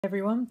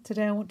Everyone,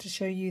 today I want to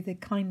show you the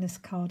kindness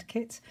card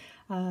kit.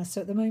 So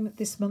at the moment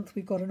this month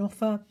we've got an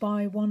offer: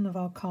 buy one of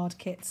our card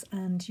kits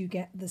and you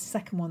get the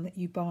second one that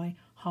you buy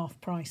half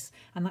price,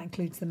 and that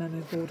includes the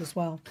memo board as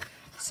well.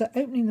 So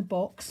opening the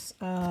box,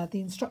 the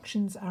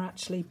instructions are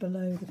actually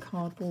below the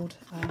cardboard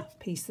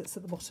piece that's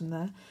at the bottom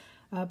there,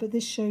 but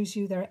this shows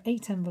you there are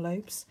 8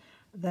 envelopes.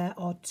 There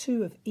are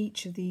 2 of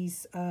each of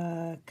these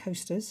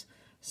coasters,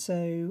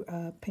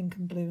 so pink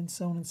and blue and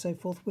so on and so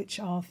forth, which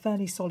are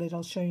fairly solid.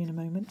 I'll show you in a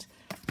moment.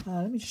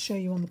 Let me just show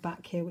you on the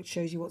back here, which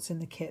shows you what's in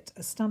the kit: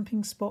 a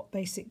stamping spot,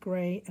 basic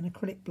grey, an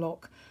acrylic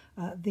block.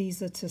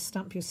 These are to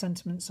stamp your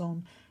sentiments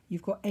on.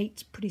 You've got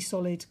 8 pretty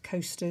solid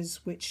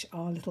coasters, which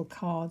are little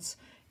cards.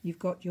 You've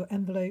got your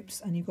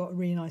envelopes, and you've got a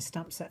really nice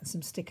stamp set and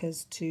some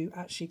stickers to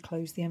actually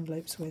close the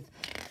envelopes with.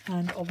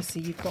 And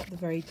obviously you've got the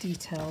very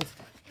detailed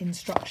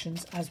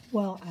instructions, as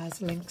well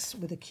as links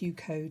with a Q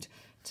code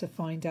to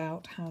find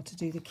out how to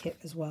do the kit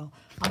as well.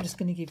 I'm just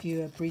going to give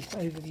you a brief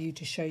overview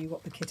to show you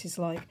what the kit is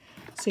like.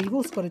 So you've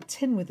also got a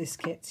tin with this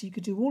kit, so you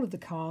could do all of the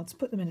cards,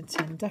 put them in a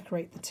tin,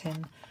 decorate the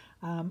tin,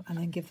 and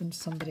then give them to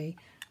somebody.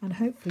 And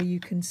hopefully you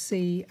can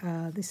see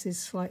this is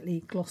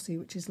slightly glossy,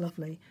 which is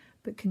lovely,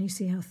 but can you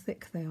see how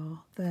thick they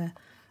are? They're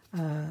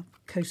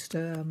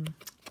coaster,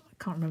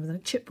 I can't remember,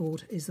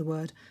 chipboard is the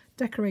word,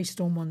 decorated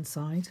on one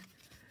side.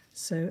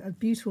 So a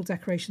beautiful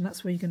decoration.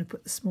 That's where you're going to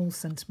put the small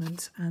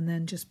sentiment, and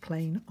then just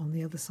plain on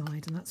the other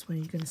side, and that's where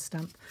you're going to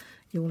stamp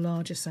your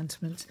larger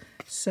sentiment.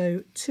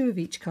 So 2 of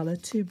each colour: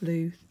 2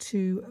 blue,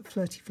 2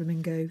 flirty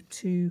flamingo,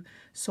 2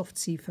 soft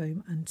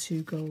seafoam, and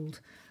 2 gold.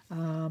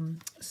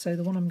 So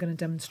the one I'm going to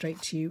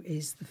demonstrate to you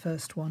is the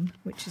first one,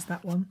 which is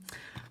that one.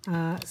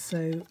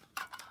 So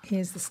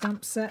here's the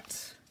stamp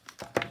set,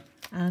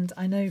 and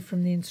I know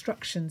from the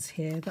instructions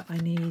here that I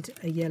need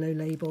a yellow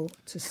label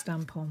to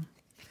stamp on.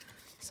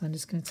 So I'm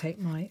just going to take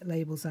my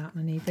labels out,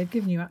 and they've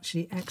given you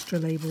actually extra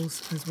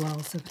labels as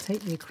well. So if I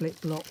take the acrylic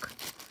block,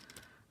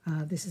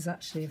 this is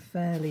actually a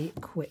fairly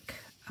quick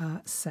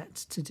set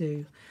to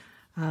do.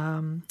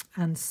 And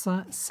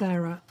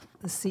Sarah,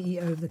 the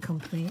CEO of the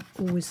company,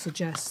 always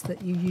suggests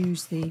that you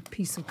use the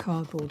piece of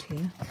cardboard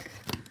here.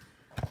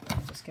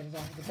 I'll just get it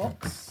out of the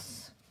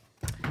box.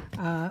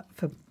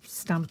 For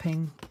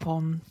stamping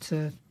on,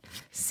 to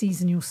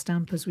season your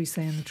stamp, as we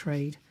say in the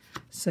trade.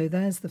 So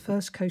there's the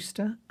first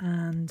coaster,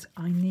 and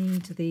I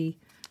need the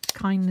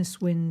Kindness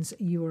Wins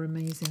You're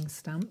Amazing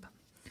stamp.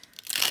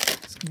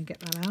 Just going to get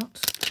that out.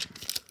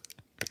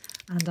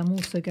 And I'm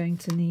also going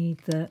to need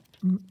the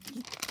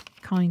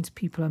Kind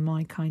People Are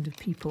My Kind of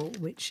People,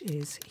 which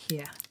is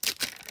here.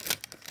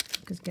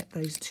 Just get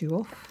those 2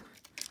 off.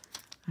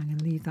 I'm going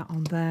to leave that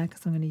on there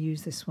because I'm going to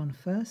use this one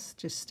first.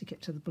 Just stick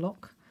it to the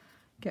block.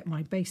 Get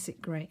my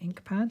basic grey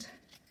ink pad.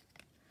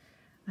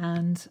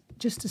 And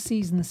just to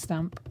season the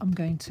stamp, I'm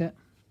going to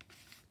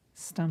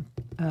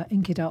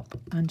ink it up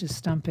and just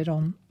stamp it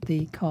on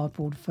the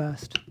cardboard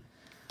first.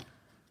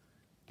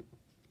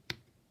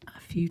 A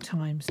few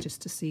times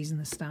just to season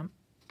the stamp.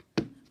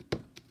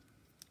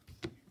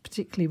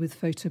 Particularly with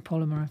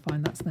photopolymer, I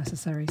find that's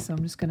necessary. So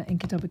I'm just going to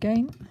ink it up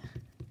again.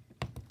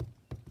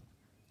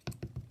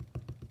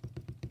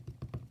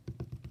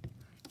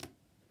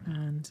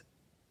 And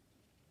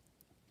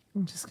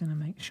I'm just going to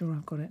make sure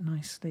I've got it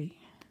nicely.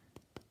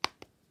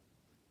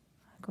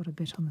 Got a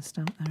bit on the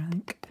stamp there, I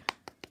think.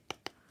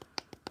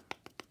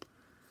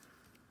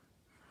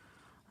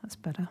 That's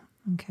better.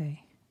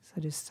 Okay, so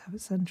just have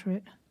it centre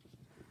it.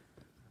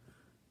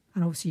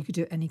 And obviously you could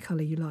do it any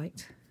colour you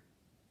liked.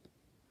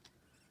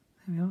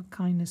 There we are.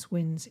 Kindness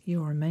Wins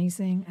You're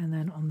Amazing. And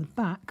then on the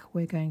back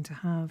we're going to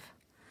have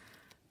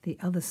the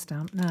other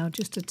stamp. Now,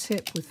 just a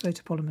tip with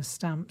photopolymer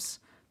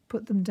stamps: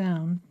 put them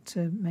down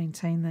to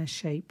maintain their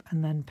shape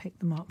and then pick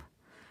them up,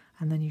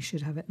 and then you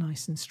should have it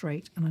nice and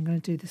straight. And I'm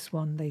going to do this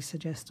one they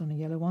suggest on a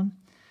yellow one.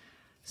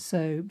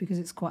 So because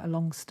it's quite a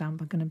long stamp,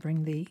 I'm going to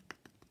bring the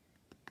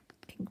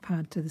ink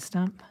pad to the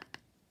stamp,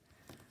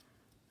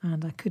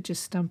 and I could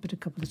just stamp it a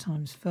couple of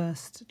times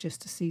first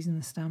just to season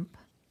the stamp.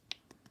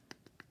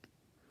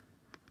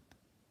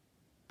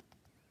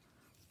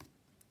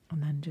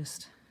 And then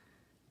just,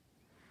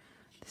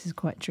 this is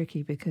quite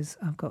tricky because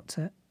I've got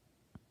to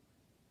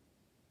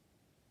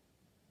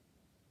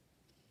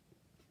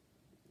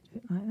do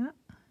it like that.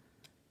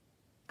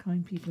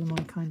 Kind people are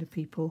my kind of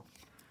people,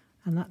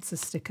 and that's a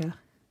sticker,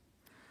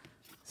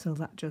 so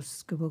that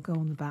just will go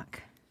on the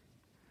back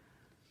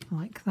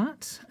like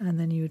that, and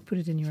then you would put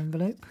it in your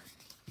envelope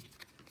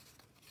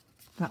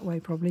that way,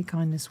 probably.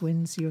 Kindness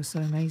Wins You're So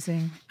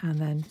Amazing. And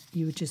then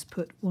you would just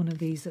put one of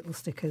these little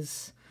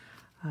stickers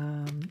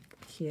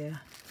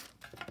here.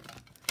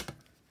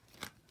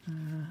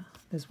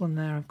 There's one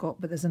there I've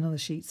got, but there's another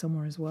sheet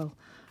somewhere as well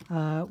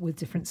with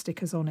different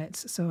stickers on it,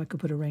 so I could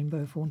put a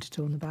rainbow if I wanted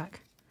to on the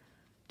back,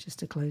 just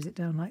to close it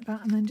down like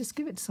that, and then just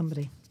give it to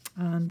somebody.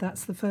 And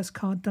that's the first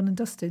card done and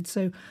dusted.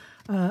 So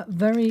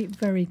very,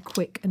 very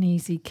quick and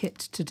easy kit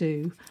to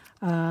do.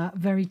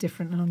 Very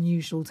different and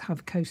unusual to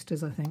have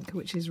coasters, I think,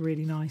 which is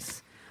really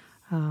nice.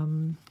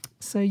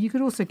 So you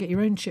could also get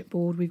your own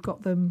chipboard. We've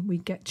got them. We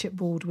get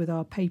chipboard with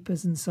our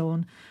papers and so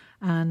on.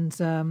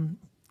 and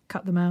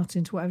cut them out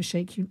into whatever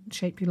shape you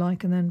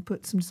like, and then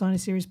put some designer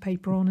series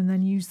paper on, and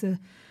then use the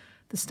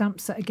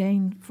stamp set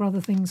again for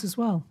other things as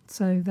well.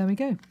 So there we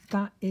go.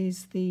 That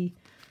is the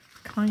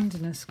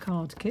kindness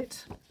card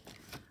kit,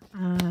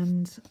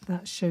 and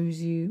that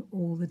shows you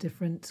all the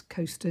different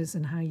coasters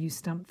and how you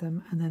stamp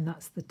them. And then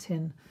that's the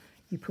tin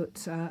you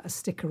put a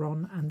sticker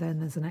on, and then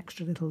there's an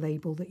extra little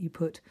label that you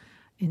put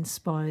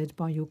inspired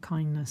by your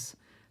kindness.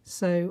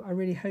 So I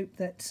really hope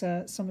that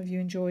some of you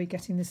enjoy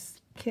getting this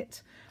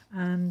kit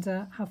and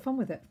have fun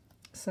with it.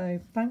 So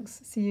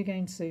thanks, see you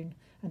again soon,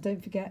 and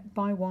don't forget,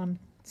 buy one,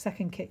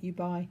 second kit you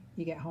buy,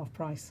 you get half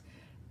price.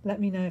 Let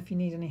me know if you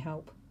need any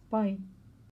help. Bye.